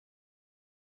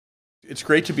It's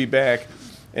great to be back,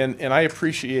 and I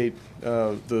appreciate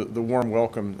the warm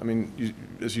welcome. I mean,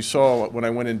 as you saw when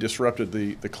I went and disrupted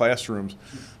the classrooms,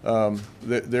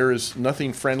 there is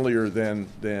nothing friendlier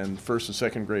than first and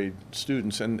second grade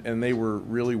students, and they were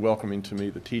really welcoming to me,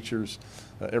 the teachers,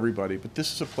 everybody. But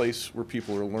this is a place where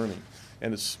people are learning,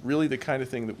 and it's really the kind of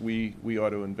thing that we ought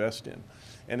to invest in.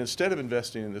 And instead of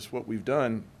investing in this, what we've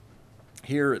done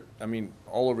here, I mean,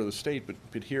 all over the state,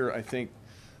 but here I think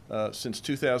since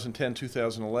 2010,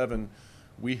 2011,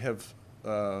 we have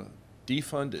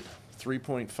defunded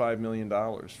 $3.5 million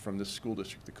from this school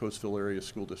district, the Coatesville Area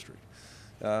School District.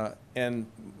 And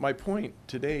my point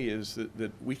today is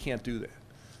that we can't do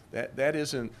that. That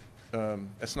isn't,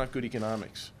 that's not good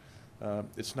economics.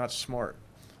 It's not smart.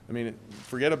 I mean,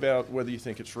 forget about whether you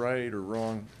think it's right or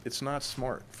wrong. It's not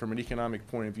smart from an economic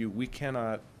point of view. We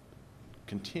cannot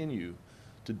continue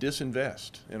to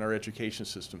disinvest in our education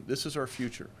system. This is our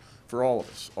future for all of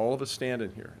us. All of us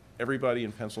standing here, everybody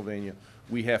in Pennsylvania,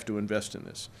 we have to invest in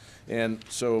this. And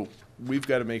so we've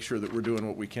got to make sure that we're doing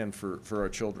what we can for our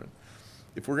children.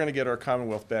 If we're going to get our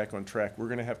Commonwealth back on track, we're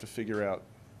going to have to figure out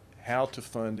how to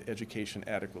fund education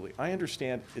adequately. I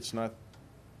understand it's not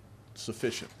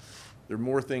sufficient. There are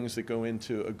more things that go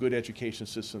into a good education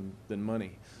system than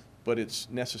money, but it's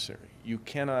necessary. You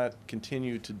cannot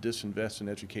continue to disinvest in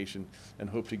education and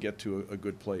hope to get to a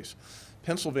good place.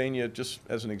 Pennsylvania, just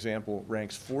as an example,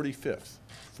 ranks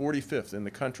 45th in the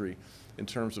country in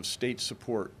terms of state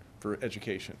support for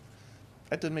education.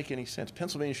 That doesn't make any sense.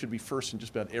 Pennsylvania should be first in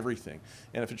just about everything.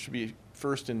 And if it should be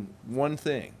first in one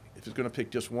thing, if it's going to pick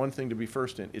just one thing to be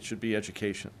first in, it should be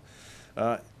education.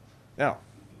 Now,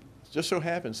 it just so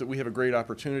happens that we have a great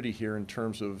opportunity here in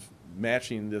terms of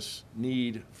matching this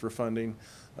need for funding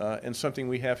and something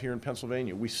we have here in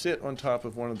Pennsylvania. We sit on top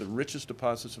of one of the richest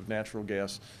deposits of natural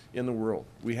gas in the world.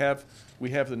 We have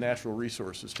the natural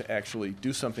resources to actually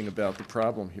do something about the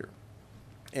problem here.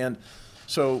 And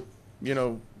so, you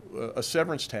know, a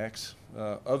severance tax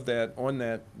on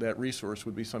that resource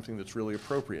would be something that's really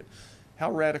appropriate.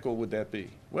 How radical would that be?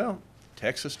 Well,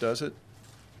 Texas does it,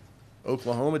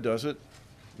 Oklahoma does it,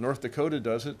 North Dakota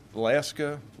does it,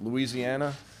 Alaska,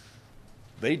 Louisiana,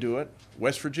 they do it,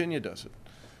 West Virginia does it.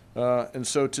 And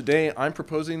so today I'm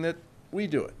proposing that we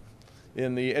do it.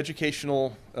 In the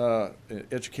Educational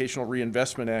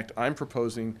Reinvestment Act, I'm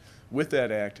proposing with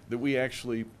that act that we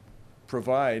actually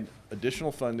provide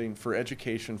additional funding for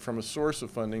education from a source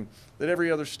of funding that every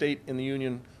other state in the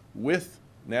union with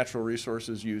natural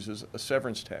resources uses, a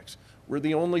severance tax. We're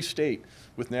the only state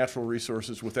with natural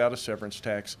resources without a severance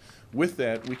tax. With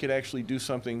that, we could actually do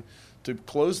something to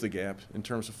close the gap in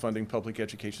terms of funding public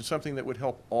education, something that would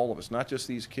help all of us, not just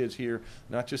these kids here,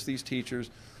 not just these teachers,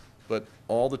 but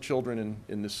all the children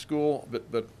in this school,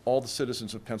 but all the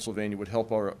citizens of Pennsylvania would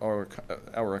help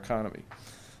our economy.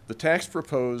 The tax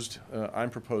I'm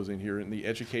proposing here in the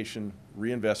Education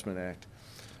Reinvestment Act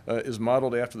is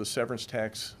modeled after the severance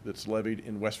tax that's levied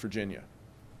in West Virginia.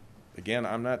 Again,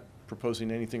 I'm not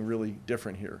proposing anything really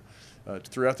different here.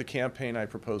 Throughout the campaign, I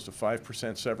proposed a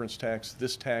 5% severance tax.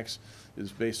 This tax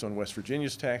is based on West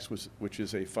Virginia's tax, which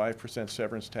is a 5%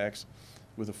 severance tax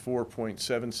with a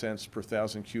 4.7 cents per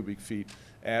thousand cubic feet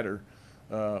adder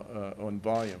on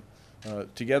volume.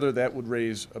 Together, that would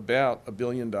raise about $1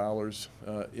 billion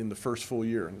in the first full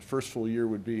year. And the first full year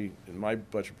would be, in my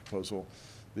budget proposal,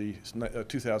 the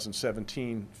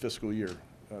 2017 fiscal year,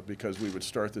 because we would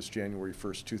start this January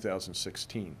 1st,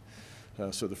 2016.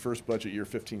 So the first budget year,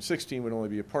 15-16, would only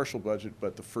be a partial budget,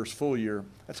 but the first full year,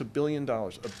 that's $1 billion,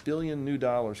 $1 billion new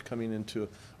dollars coming into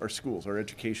our schools, our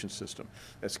education system.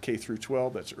 That's K through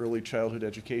 12, that's early childhood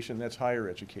education, that's higher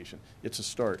education. It's a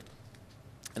start.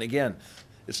 And again,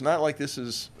 it's not like this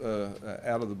is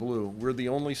out of the blue. We're the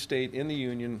only state in the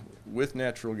union with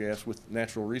natural gas, with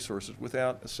natural resources,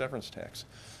 without a severance tax.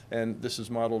 And this is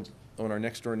modeled on our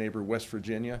next door neighbor, West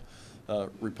Virginia.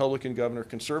 Republican governor,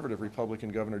 conservative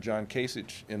Republican Governor John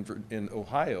Kasich in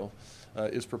Ohio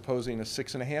is proposing a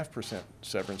 6.5%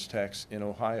 severance tax in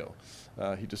Ohio.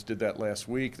 He just did that last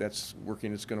week. That's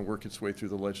working. It's going to work its way through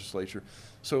the legislature.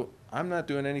 So I'm not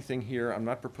doing anything here. I'm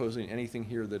not proposing anything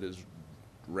here that is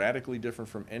radically different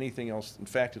from anything else. In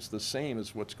fact, it's the same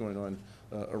as what's going on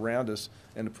around us,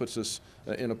 and it puts us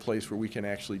in a place where we can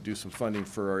actually do some funding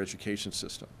for our education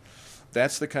system.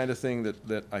 That's the kind of thing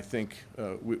that I think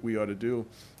we ought to do.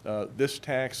 This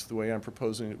tax, the way I'm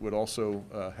proposing it, would also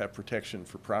have protection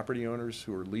for property owners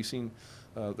who are leasing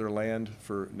their land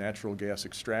for natural gas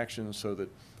extraction, so that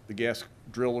the gas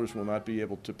drillers will not be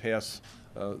able to pass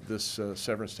this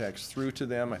severance tax through to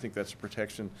them. I think that's a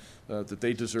protection that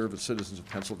they deserve as citizens of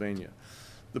Pennsylvania.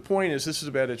 The point is, this is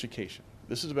about education.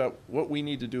 This is about what we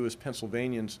need to do as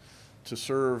Pennsylvanians to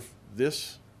serve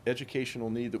this educational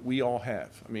need that we all have.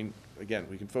 I mean, again,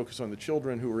 we can focus on the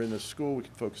children who are in this school, we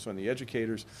can focus on the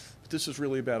educators, but this is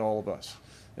really about all of us.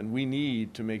 And we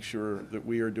need to make sure that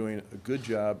we are doing a good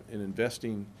job in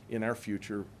investing in our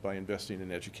future by investing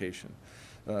in education.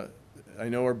 I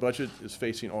know our budget is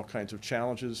facing all kinds of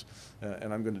challenges,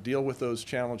 and I'm going to deal with those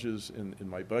challenges in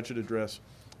my budget address.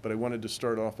 But I wanted to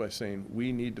start off by saying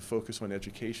we need to focus on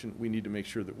education. We need to make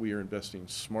sure that we are investing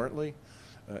smartly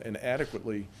and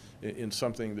adequately in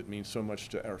something that means so much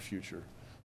to our future.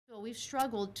 We've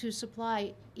struggled to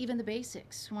supply even the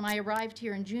basics. When I arrived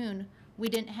here in June, we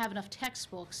didn't have enough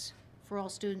textbooks for all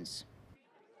students.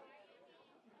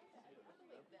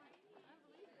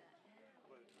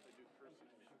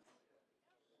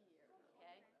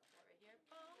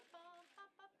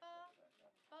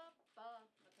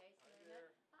 Okay,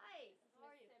 hi, how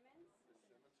are you?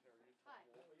 Severance. Hi.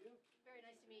 Very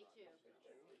nice to meet you. This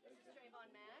is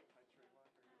Trayvon Mack. This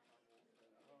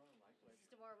is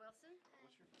Demora Wilson.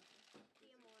 What's your name?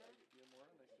 Diamora.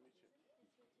 Diamora, nice to meet you. Don't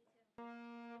breathe.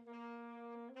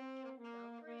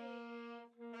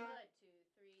 Good. 2,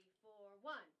 3, 4,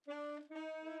 1. Keep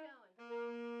going.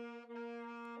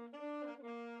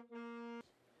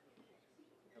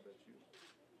 How about you?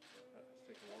 It's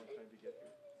taken a long time to get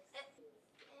here.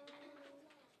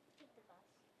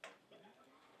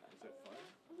 Was that fun?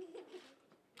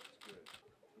 That's good.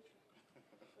 That's great.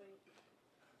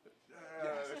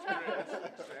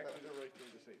 That's exactly the right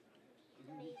thing to say.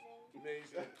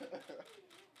 Amazing.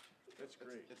 That's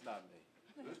great. It's not me.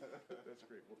 That's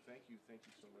great. Well, thank you so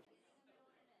much.